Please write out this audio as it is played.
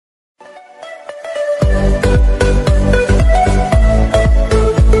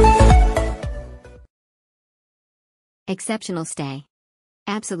Exceptional stay.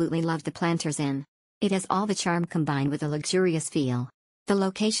 Absolutely love the Planters Inn. It has all the charm combined with a luxurious feel. The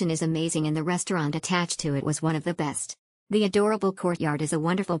location is amazing and the restaurant attached to it was one of the best. The adorable courtyard is a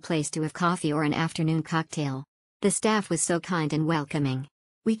wonderful place to have coffee or an afternoon cocktail. The staff was so kind and welcoming.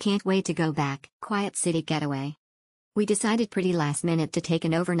 We can't wait to go back. Quiet city getaway. We decided pretty last minute to take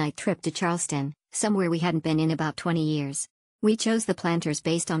an overnight trip to Charleston, somewhere we hadn't been in about 20 years. We chose the Planters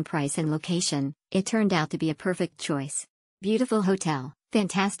based on price and location. It turned out to be a perfect choice. Beautiful hotel,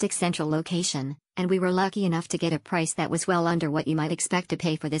 fantastic central location, and we were lucky enough to get a price that was well under what you might expect to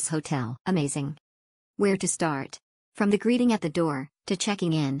pay for this hotel. Amazing. Where to start? From the greeting at the door, to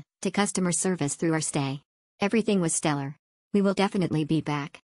checking in, to customer service through our stay. Everything was stellar. We will definitely be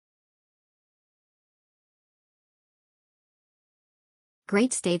back.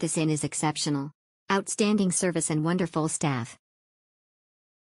 Great stay. This inn is exceptional. Outstanding service and wonderful staff.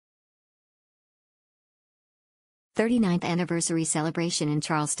 39th anniversary celebration in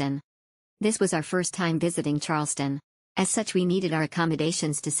Charleston. This was our first time visiting Charleston. As such, we needed our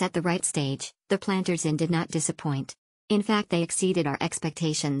accommodations to set the right stage. The Planters Inn did not disappoint. In fact, they exceeded our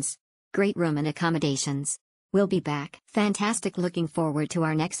expectations. Great room and accommodations. We'll be back. Fantastic. Looking forward to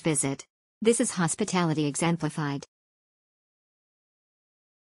our next visit. This is hospitality exemplified.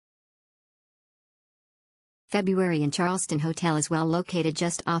 February in Charleston Hotel is well located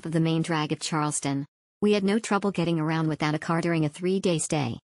just off of the main drag of Charleston. We had no trouble getting around without a car during a 3-day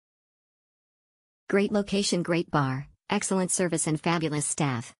stay. Great location, great bar, excellent service and fabulous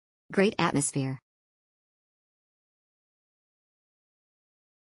staff. Great atmosphere.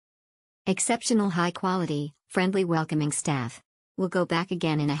 Exceptional high quality, friendly welcoming staff. We'll go back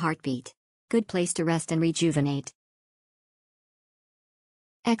again in a heartbeat. Good place to rest and rejuvenate.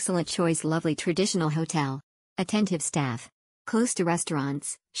 Excellent choice. Lovely traditional hotel. Attentive staff. Close to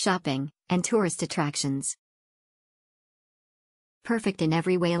restaurants, shopping, and tourist attractions. Perfect in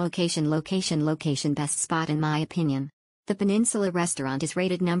every way. Location. Best spot in my opinion. The Peninsula restaurant is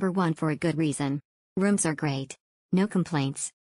rated #1 for a good reason. Rooms are great. No complaints.